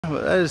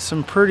but that is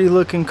some pretty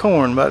looking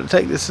corn. About to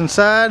take this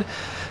inside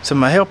so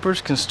my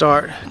helpers can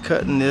start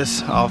cutting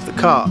this off the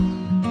cob.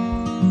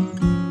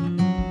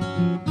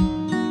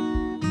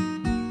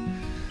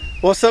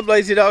 What's up,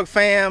 Lazy Dog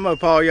fam?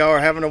 Hope all y'all are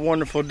having a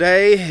wonderful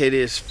day. It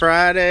is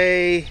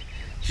Friday,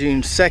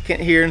 June 2nd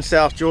here in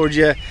South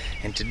Georgia,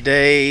 and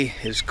today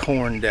is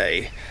corn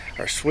day.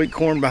 Our sweet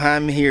corn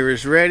behind me here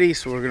is ready,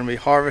 so we're going to be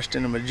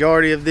harvesting a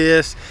majority of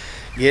this,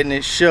 getting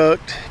it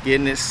shucked,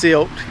 getting it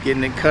silked,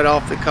 getting it cut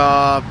off the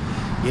cob,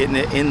 getting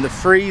it in the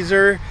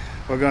freezer.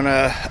 We're going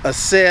to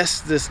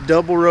assess this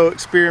double row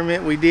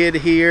experiment we did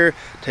here,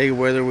 tell you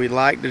whether we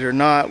liked it or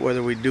not,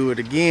 whether we do it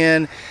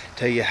again,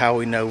 tell you how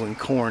we know when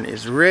corn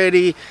is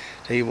ready,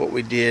 tell you what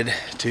we did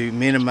to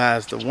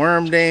minimize the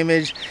worm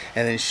damage,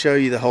 and then show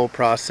you the whole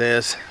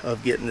process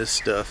of getting this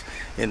stuff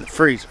in the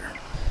freezer.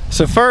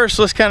 So first,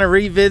 let's kind of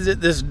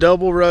revisit this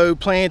double row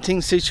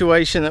planting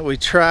situation that we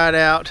tried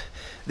out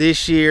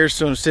this year.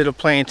 So instead of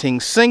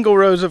planting single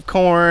rows of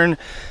corn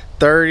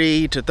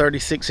 30 to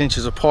 36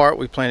 inches apart,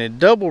 we planted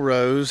double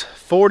rows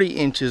 40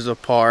 inches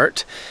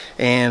apart,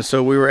 and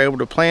so we were able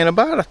to plant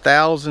about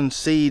 1,000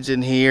 seeds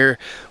in here.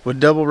 With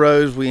double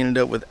rows, we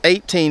ended up with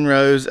 18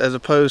 rows as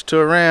opposed to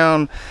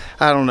around,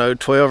 I don't know,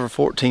 12 or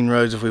 14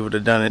 rows if we would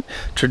have done it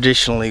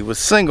traditionally with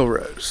single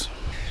rows.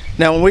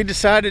 Now, when we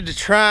decided to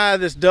try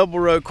this double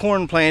row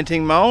corn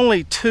planting, my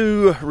only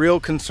two real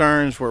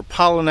concerns were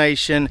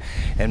pollination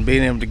and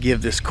being able to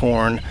give this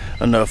corn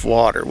enough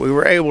water. We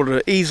were able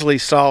to easily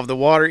solve the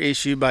water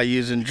issue by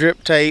using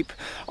drip tape.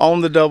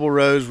 On the double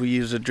rows, we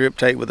used a drip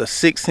tape with a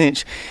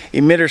 6-inch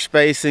emitter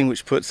spacing,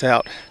 which puts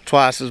out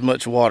twice as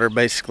much water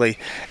basically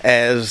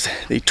as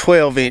the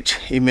 12-inch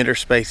emitter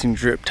spacing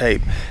drip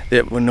tape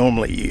that we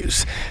normally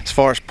use. As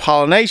far as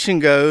pollination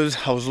goes,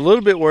 I was a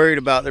little bit worried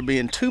about there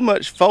being too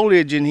much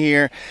foliage in here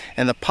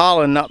and the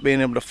pollen not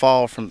being able to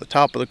fall from the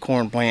top of the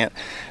corn plant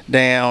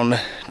down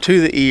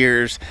to the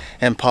ears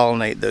and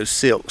pollinate those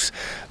silks.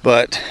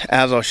 But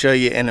as I'll show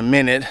you in a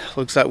minute,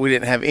 looks like we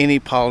didn't have any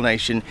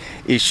pollination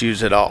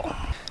issues at all.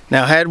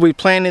 Now, had we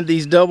planted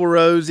these double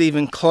rows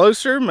even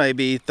closer,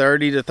 maybe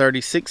 30 to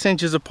 36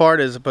 inches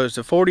apart as opposed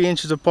to 40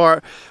 inches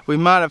apart, we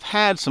might have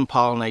had some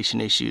pollination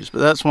issues. But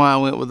that's why I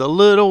went with a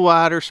little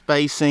wider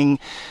spacing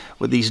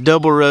with these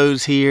double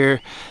rows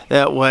here.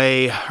 That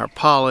way our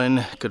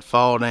pollen could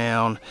fall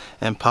down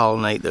and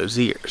pollinate those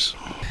ears.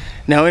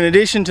 Now, in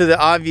addition to the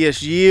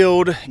obvious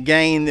yield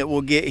gain that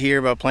we'll get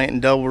here by planting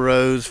double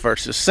rows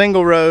versus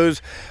single rows,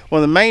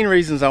 one of the main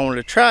reasons I wanted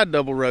to try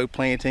double row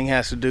planting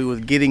has to do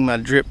with getting my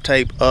drip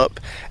tape up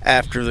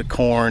after the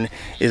corn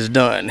is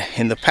done.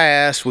 In the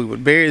past, we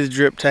would bury the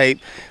drip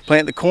tape,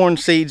 plant the corn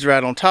seeds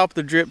right on top of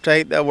the drip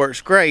tape. That works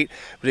great,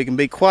 but it can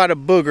be quite a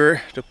booger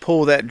to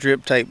pull that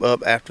drip tape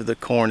up after the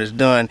corn is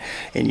done,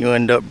 and you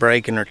end up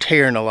breaking or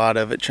tearing a lot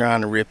of it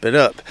trying to rip it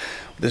up.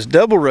 This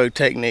double row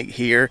technique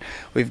here,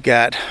 we've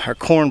got our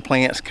corn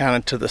plants kind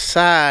of to the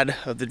side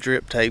of the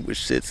drip tape,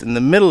 which sits in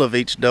the middle of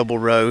each double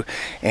row,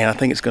 and I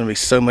think it's going to be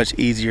so much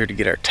easier to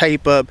get our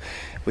tape up.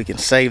 We can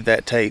save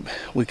that tape,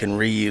 we can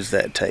reuse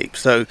that tape.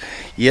 So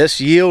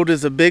yes, yield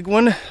is a big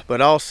one,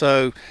 but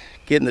also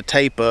getting the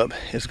tape up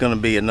is going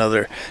to be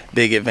another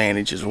big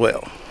advantage as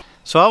well.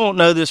 So I won't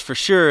know this for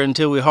sure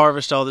until we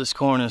harvest all this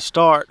corn and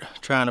start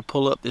trying to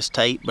pull up this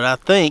tape, but I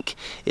think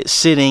it's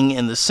sitting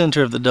in the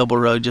center of the double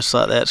row just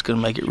like that. It's going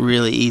to make it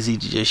really easy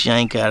to just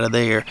yank out of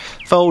there,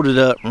 fold it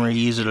up, and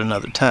reuse it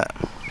another time.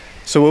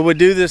 So will we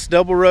do this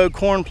double row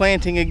corn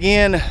planting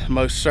again?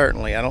 Most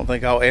certainly. I don't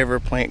think I'll ever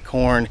plant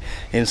corn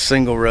in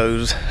single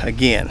rows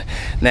again.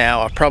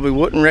 Now, I probably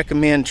wouldn't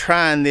recommend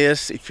trying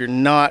this if you're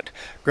not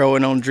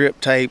growing on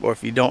drip tape or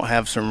if you don't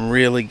have some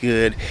really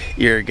good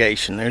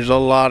irrigation. There's a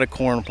lot of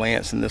corn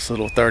plants in this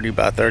little 30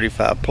 by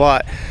 35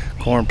 plot.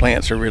 Corn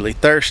plants are really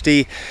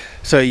thirsty,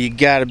 so you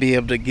got to be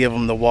able to give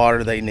them the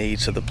water they need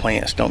so the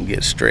plants don't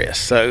get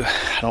stressed. So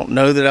I don't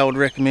know that I would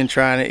recommend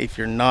trying it if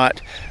you're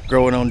not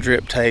growing on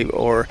drip tape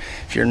or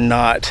if you're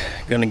not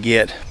going to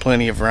get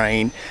plenty of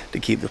rain to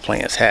keep the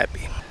plants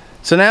happy.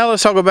 So now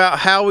let's talk about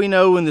how we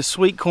know when the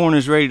sweet corn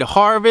is ready to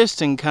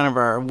harvest and kind of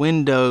our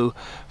window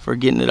for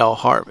getting it all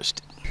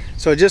harvested.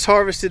 So I just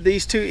harvested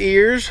these 2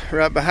 ears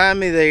right behind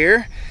me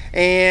there,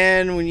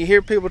 and when you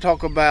hear people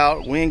talk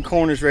about when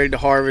corn is ready to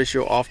harvest,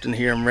 you'll often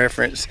hear them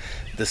reference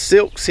the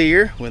silks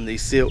here. When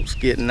these silks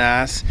get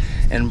nice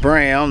and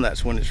brown,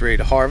 that's when it's ready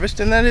to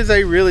harvest, and that is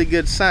a really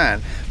good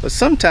sign. But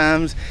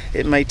sometimes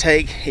it may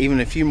take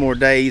even a few more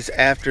days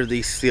after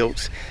these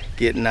silks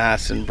get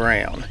nice and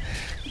brown.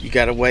 You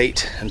got to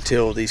wait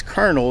until these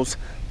kernels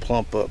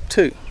plump up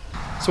too.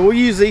 So we'll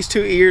use these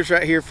 2 ears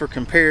right here for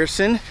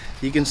comparison.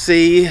 You can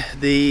see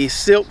the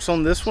silks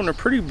on this one are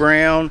pretty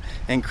brown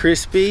and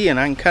crispy, and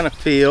I can kind of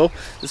feel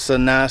this is a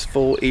nice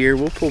full ear.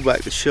 We'll pull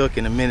back the shuck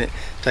in a minute,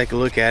 take a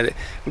look at it.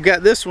 We've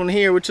got this one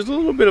here, which is a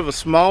little bit of a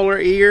smaller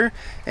ear,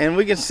 and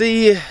we can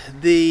see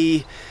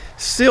the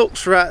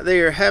silks right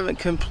there haven't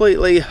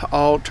completely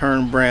all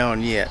turned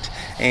brown yet,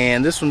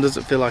 and this one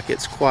doesn't feel like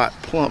it's quite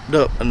plumped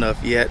up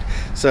enough yet.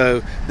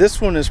 So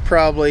this one is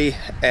probably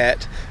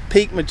at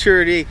peak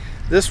maturity.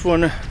 This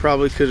one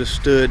probably could have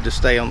stood to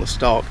stay on the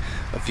stalk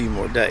a few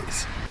more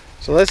days.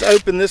 So let's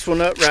open this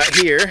one up right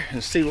here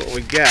and see what we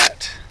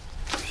got.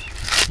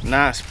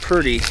 Nice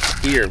pretty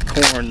ear of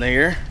corn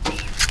there.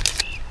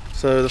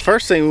 So the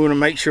first thing we want to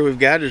make sure we've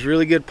got is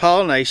really good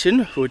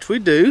pollination, which we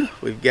do.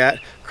 We've got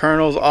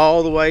kernels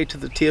all the way to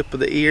the tip of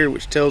the ear,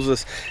 which tells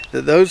us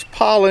that those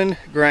pollen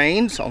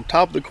grains on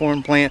top of the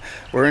corn plant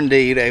were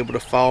indeed able to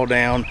fall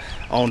down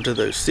onto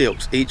those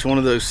silks. Each one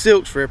of those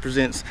silks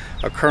represents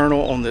a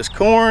kernel on this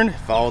corn.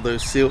 If all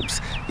those silks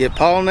get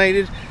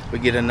pollinated, we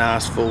get a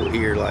nice full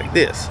ear like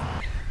this.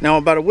 Now,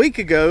 about a week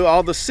ago,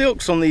 all the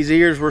silks on these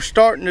ears were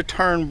starting to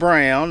turn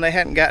brown. They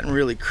hadn't gotten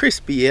really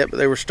crispy yet, but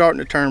they were starting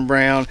to turn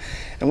brown.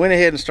 And went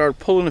ahead and started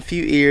pulling a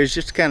few ears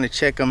just to kind of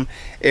check them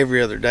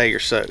every other day or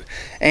so.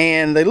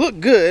 And they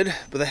look good,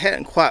 but they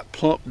hadn't quite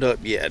plumped up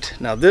yet.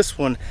 Now, this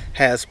one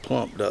has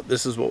plumped up.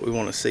 This is what we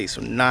want to see,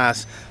 some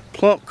nice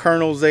plump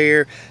kernels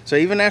there. So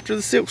even after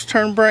the silks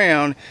turn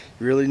brown,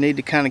 you really need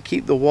to kind of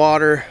keep the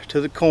water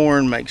to the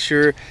corn, make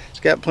sure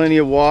it's got plenty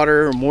of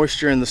water or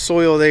moisture in the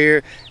soil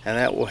there, and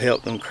that will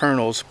help them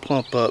kernels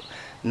plump up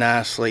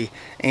nicely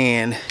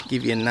and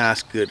give you a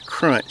nice good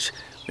crunch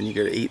when you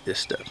go to eat this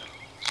stuff.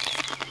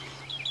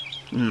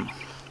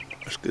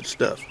 That's good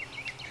stuff.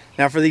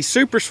 Now for these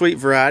SuperSweet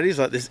varieties,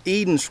 like this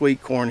Eden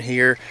sweet corn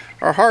here,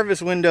 our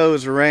harvest window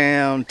is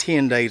around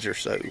 10 days or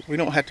so. We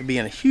don't have to be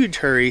in a huge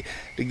hurry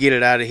to get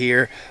it out of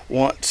here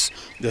once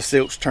the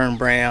silks turn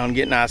brown,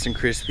 get nice and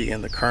crispy,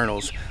 and the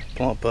kernels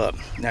plump up.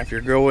 Now if you're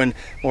growing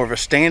more of a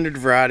standard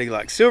variety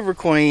like Silver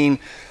Queen,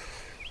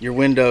 your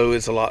window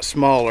is a lot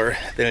smaller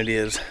than it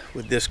is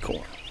with this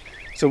corn.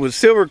 So with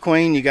Silver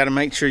Queen, you got to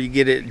make sure you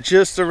get it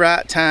just the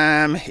right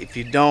time. If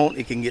you don't,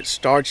 it can get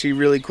starchy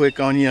really quick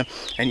on you.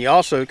 And you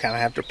also kind of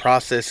have to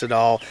process it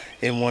all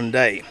in one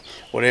day.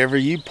 Whatever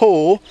you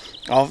pull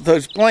off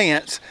those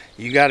plants,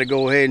 you got to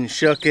go ahead and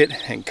shuck it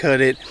and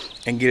cut it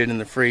and get it in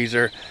the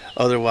freezer.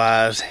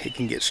 Otherwise, it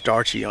can get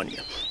starchy on you.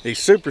 These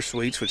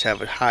SuperSweets, which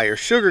have a higher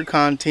sugar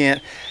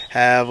content,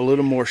 have a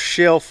little more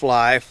shelf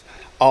life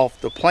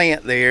off the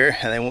plant there,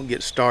 and they won't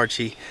get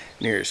starchy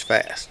near as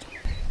fast.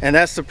 And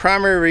that's the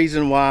primary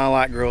reason why I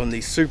like growing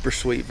these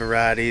SuperSweet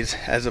varieties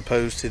as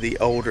opposed to the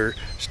older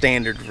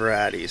standard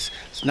varieties.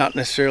 It's not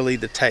necessarily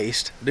the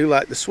taste. I do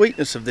like the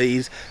sweetness of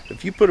these.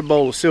 If you put a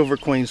bowl of Silver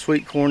Queen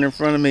sweet corn in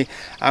front of me,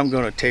 I'm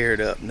going to tear it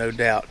up, no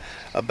doubt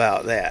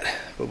about that.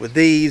 But with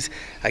these,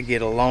 I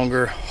get a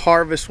longer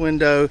harvest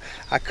window.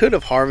 I could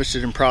have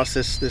harvested and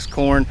processed this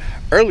corn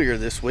earlier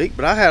this week,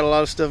 but I had a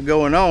lot of stuff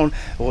going on.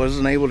 I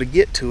wasn't able to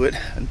get to it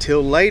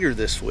until later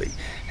this week.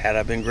 Had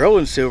I been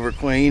growing Silver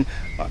Queen,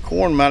 my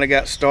corn might have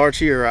got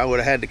starchy, or I would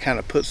have had to kind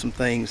of put some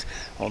things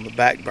on the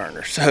back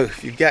burner. So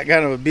if you've got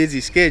kind of a busy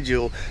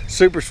schedule,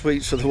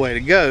 SuperSweets are the way to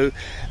go.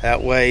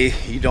 That way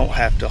you don't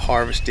have to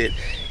harvest it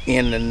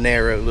in a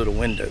narrow little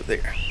window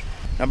there.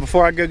 Now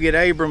before I go get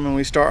Abram and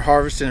we start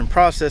harvesting and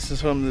processing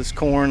some of this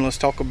corn, let's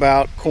talk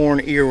about corn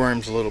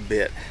earworms a little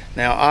bit.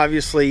 Now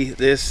obviously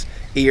this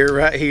ear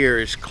right here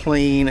is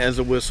clean as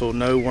a whistle,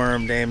 no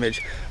worm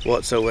damage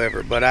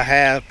whatsoever, but I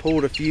have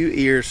pulled a few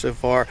ears so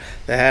far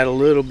that had a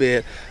little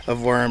bit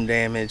of worm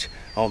damage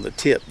on the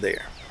tip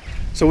there.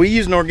 So we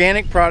use an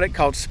organic product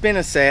called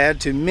Spinosad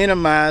to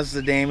minimize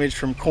the damage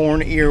from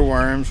corn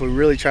earworms. We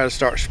really try to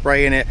start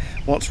spraying it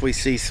once we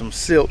see some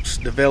silks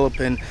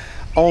developing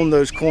on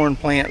those corn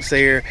plants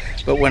there.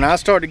 But when I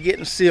started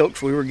getting silks,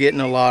 we were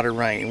getting a lot of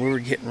rain. We were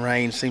getting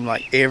rain, seemed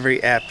like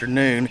every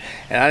afternoon,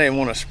 and I didn't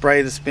want to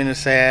spray the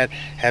Spinosad,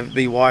 have it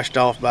be washed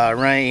off by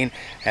rain,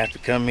 have to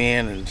come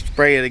in and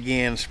spray it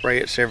again, spray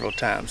it several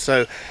times.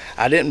 So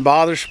I didn't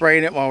bother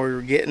spraying it while we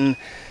were getting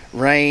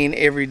rain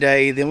every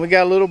day. Then we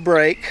got a little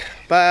break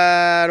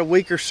about a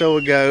week or so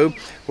ago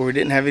where we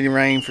didn't have any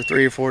rain for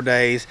 3 or 4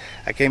 days.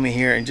 I came in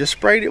here and just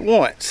sprayed it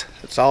once.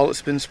 That's all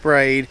it's been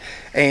sprayed.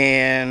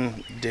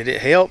 And did it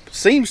help?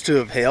 Seems to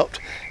have helped.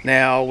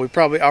 Now we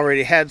probably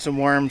already had some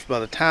worms by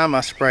the time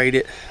I sprayed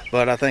it,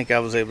 but I think I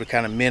was able to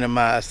kind of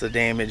minimize the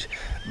damage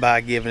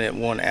by giving it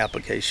one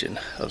application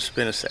of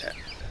Spinosad.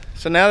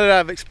 So now that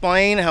I've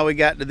explained how we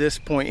got to this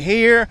point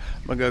here,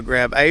 I'm gonna go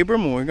grab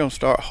Abram and we're gonna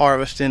start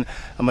harvesting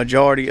a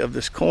majority of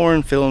this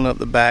corn, filling up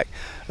the back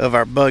of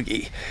our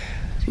buggy.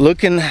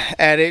 Looking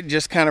at it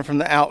just kind of from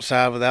the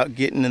outside without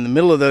getting in the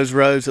middle of those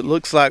rows, it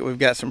looks like we've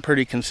got some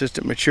pretty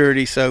consistent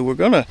maturity, so we're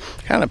gonna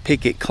kind of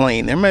pick it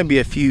clean. There may be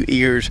a few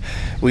ears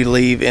we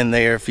leave in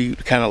there, a few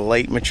kind of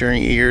late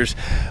maturing ears,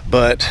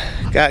 but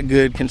got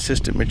good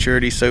consistent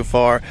maturity so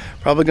far.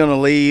 Probably gonna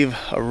leave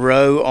a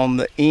row on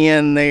the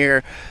end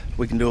there.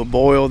 We can do a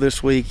boil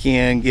this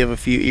weekend, give a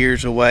few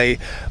ears away,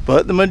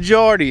 but the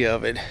majority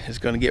of it is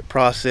going to get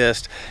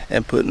processed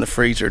and put in the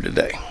freezer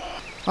today.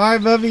 All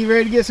right, Bubby, you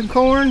ready to get some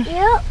corn?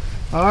 Yep.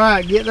 All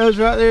right, get those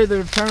right there that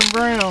have turned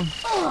brown.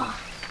 Oh.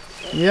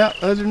 Yep,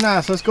 those are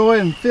nice. Let's go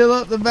ahead and fill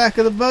up the back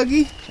of the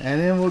buggy,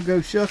 and then we'll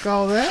go shuck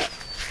all that,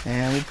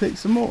 and we'll pick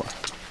some more.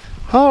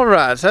 All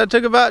right, so that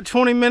took about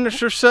 20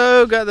 minutes or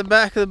so. Got the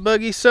back of the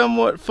buggy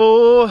somewhat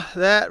full.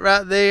 That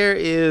right there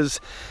is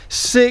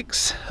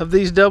 6 of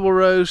these double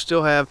rows.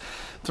 Still have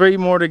 3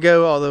 more to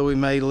go, although we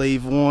may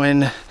leave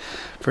 1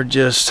 for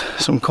just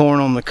some corn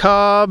on the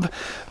cob.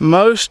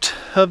 Most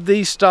of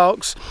these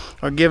stalks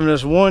are giving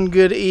us 1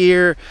 good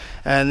ear,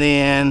 and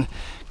then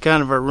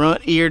kind of a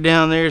runt ear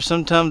down there.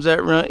 Sometimes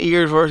that runt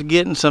ear is worth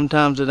getting,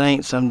 sometimes it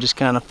ain't, so I'm just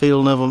kind of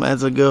feeling of them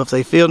as I go. If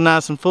they feel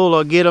nice and full,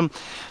 I'll get them.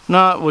 If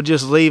not, we'll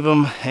just leave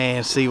them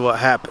and see what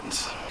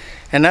happens.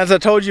 And as I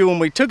told you, when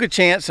we took a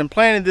chance and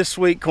planted this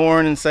sweet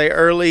corn in, say,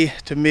 early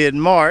to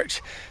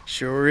mid-March,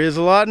 sure is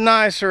a lot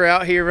nicer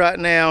out here right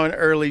now in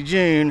early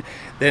June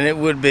than it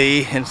would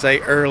be in, say,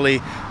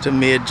 early to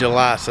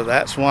mid-July. So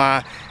that's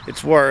why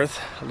it's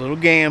worth a little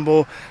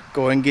gamble.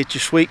 Go ahead and get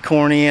your sweet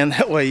corn in.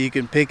 That way you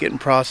can pick it and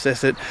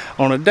process it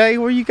on a day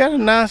where you got a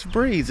nice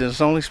breeze, and it's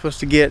only supposed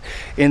to get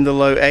in the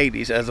low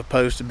 80s as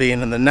opposed to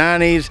being in the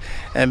 90s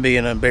and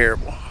being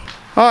unbearable.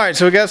 All right,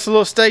 so we got some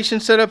little station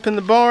set up in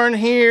the barn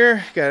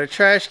here. Got a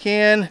trash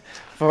can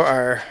for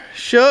our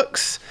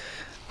shucks.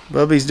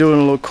 Bubby's doing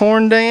a little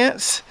corn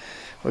dance.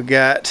 We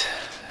got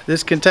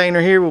this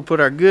container here, we'll put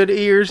our good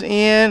ears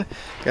in.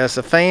 Got us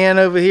a fan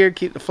over here,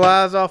 keep the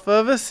flies off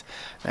of us.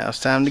 Now it's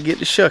time to get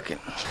to shucking.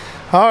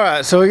 All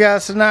right, so we got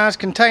us a nice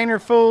container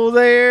full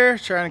there,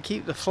 trying to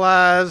keep the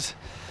flies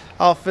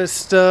off this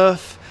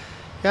stuff.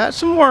 Got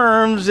some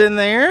worms in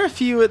there, a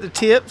few at the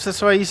tips.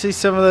 That's why you see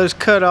some of those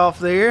cut off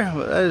there.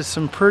 But that is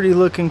some pretty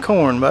looking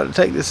corn. About to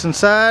take this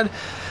inside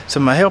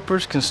so my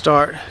helpers can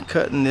start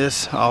cutting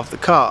this off the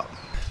cob.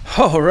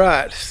 All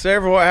right,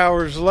 several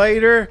hours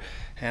later,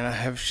 and I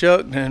have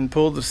shucked and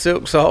pulled the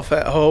silks off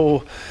that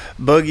whole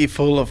buggy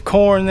full of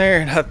corn there,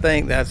 and I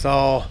think that's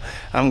all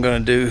I'm gonna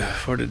do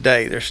for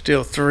today. There's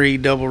still 3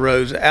 double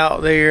rows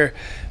out there.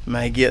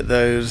 May get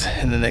those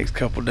in the next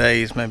couple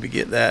days, maybe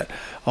get that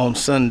on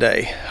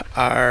Sunday.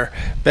 Our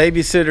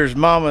babysitter's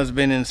mama has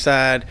been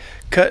inside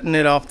cutting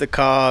it off the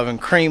cob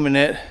and creaming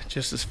it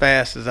just as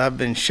fast as I've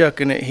been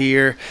shucking it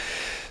here.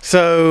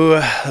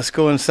 So let's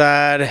go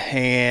inside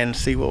and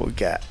see what we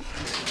got.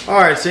 All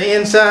right, so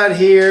inside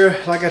here,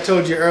 like I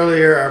told you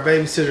earlier, our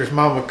babysitter's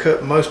mama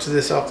cut most of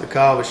this off the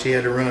cob, but she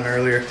had to run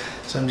earlier.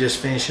 So I'm just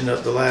finishing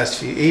up the last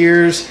few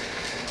ears.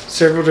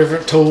 Several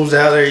different tools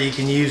out there you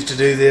can use to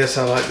do this.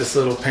 I like this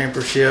little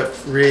Pamper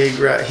Chef rig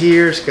right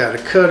here. It's got a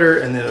cutter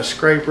and then a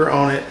scraper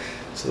on it.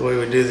 So the way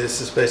we do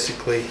this is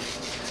basically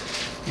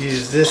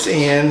use this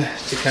end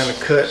to kind of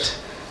cut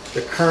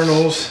the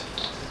kernels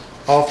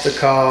off the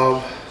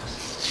cob.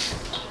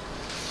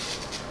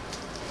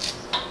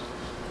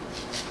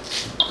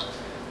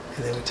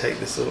 And then we take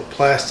this little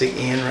plastic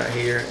end right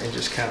here and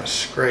just kind of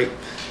scrape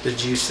the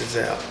juices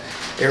out.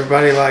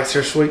 Everybody likes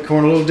their sweet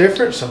corn a little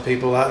different. Some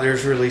people like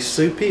theirs really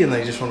soupy and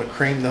they just want to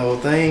cream the whole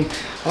thing.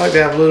 I like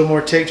to have a little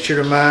more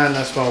texture to mine.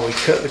 That's why we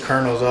cut the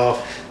kernels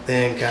off,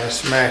 then kind of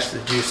smash the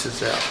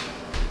juices out.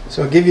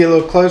 So I'll give you a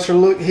little closer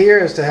look here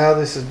as to how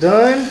this is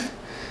done.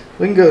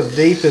 We can go as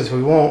deep as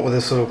we want with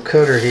this little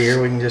cutter here.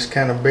 We can just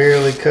kind of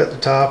barely cut the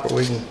top, or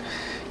we can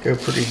go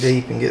pretty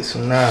deep and get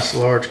some nice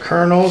large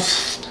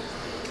kernels.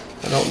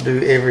 I don't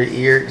do every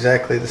ear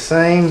exactly the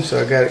same,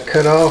 so I got it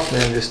cut off,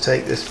 and then just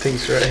take this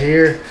piece right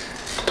here,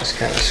 just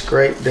kind of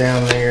scrape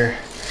down there,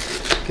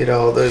 get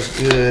all those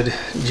good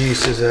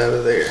juices out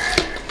of there.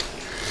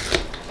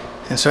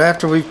 And so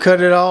after we've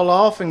cut it all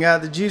off and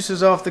got the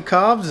juices off the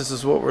cobs, this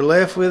is what we're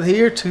left with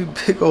here, 2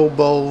 big old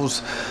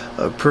bowls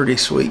of pretty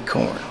sweet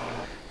corn.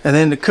 And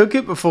then to cook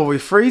it before we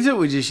freeze it,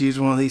 we just use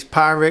one of these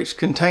Pyrex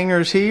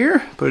containers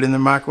here, put it in the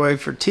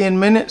microwave for 10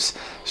 minutes,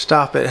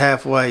 stop it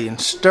halfway and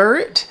stir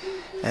it.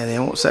 And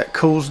then once that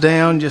cools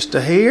down just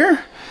a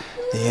hair,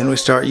 then we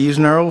start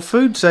using our old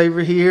food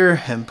saver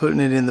here and putting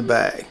it in the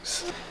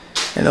bags.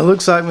 And it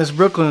looks like Miss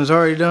Brooklyn has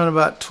already done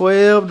about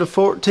 12 to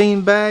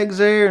 14 bags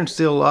there, and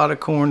still a lot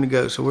of corn to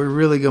go. So we're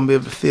really going to be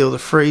able to fill the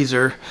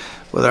freezer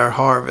with our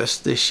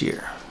harvest this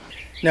year.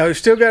 Now we've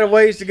still got a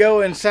ways to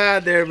go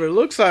inside there, but it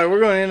looks like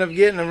we're going to end up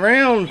getting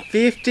around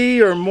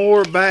 50 or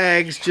more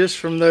bags just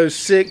from those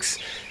 6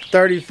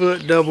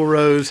 30-foot double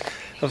rows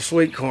of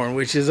sweet corn,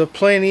 which is a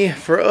plenty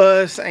for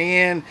us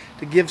and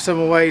to give some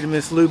away to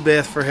Miss Lou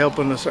Beth for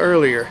helping us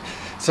earlier.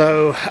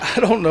 So I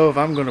don't know if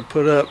I'm going to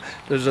put up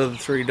those other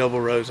 3 double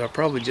rows. I'll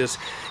probably just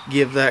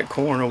give that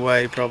corn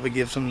away, probably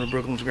give some to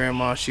Brooklyn's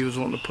grandma. She was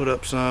wanting to put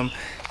up some,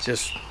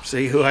 just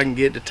see who I can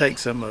get to take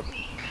some of it.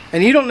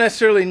 And you don't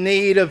necessarily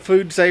need a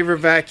food saver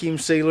vacuum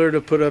sealer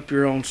to put up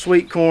your own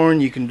sweet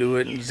corn. You can do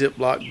it in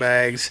Ziploc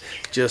bags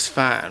just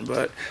fine.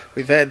 But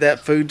we've had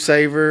that food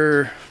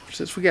saver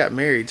since we got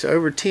married, so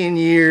over 10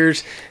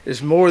 years.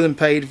 It's more than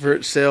paid for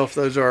itself.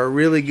 Those are a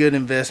really good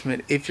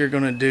investment if you're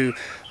going to do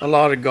a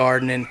lot of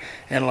gardening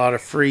and a lot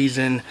of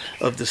freezing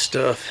of the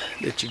stuff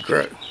that you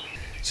grow.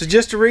 So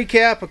just to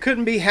recap, I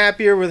couldn't be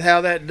happier with how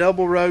that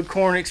double row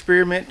corn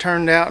experiment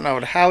turned out, and I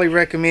would highly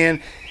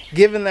recommend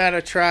giving that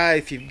a try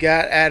if you've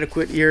got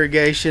adequate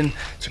irrigation.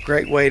 It's a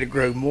great way to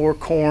grow more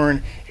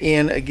corn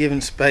in a given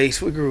space.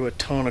 We grew a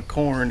ton of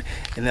corn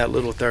in that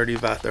little 30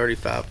 by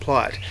 35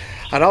 plot.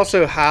 I'd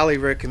also highly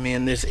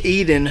recommend this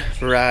Eden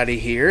variety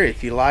here.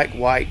 If you like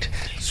white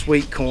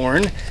sweet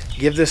corn,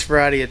 give this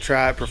variety a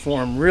try. It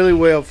performed really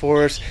well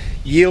for us,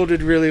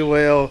 yielded really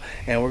well,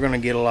 and we're going to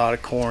get a lot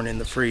of corn in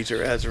the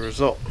freezer as a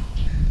result.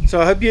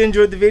 So I hope you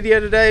enjoyed the video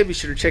today. Be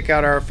sure to check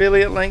out our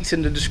affiliate links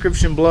in the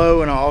description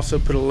below, and I'll also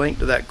put a link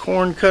to that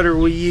corn cutter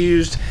we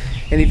used.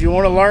 And if you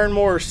want to learn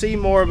more or see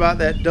more about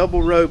that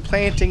double row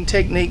planting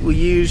technique we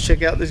use,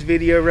 check out this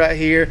video right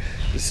here.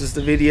 This is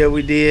the video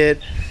we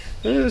did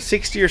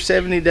 60 or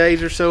 70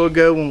 days or so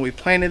ago when we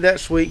planted that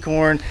sweet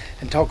corn,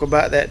 and talk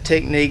about that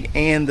technique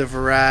and the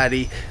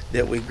variety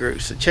that we grew.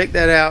 So check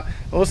that out.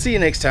 We'll see you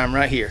next time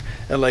right here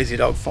at Lazy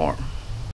Dog Farm.